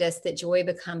reminded us that joy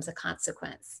becomes a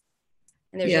consequence.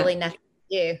 And there's really nothing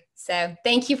to do. So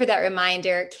thank you for that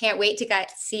reminder. Can't wait to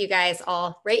see you guys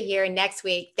all right here next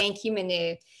week. Thank you,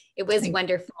 Mynoo. It was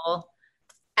wonderful.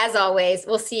 As always,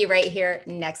 we'll see you right here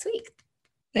next week.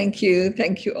 Thank you.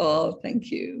 Thank you all. Thank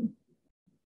you.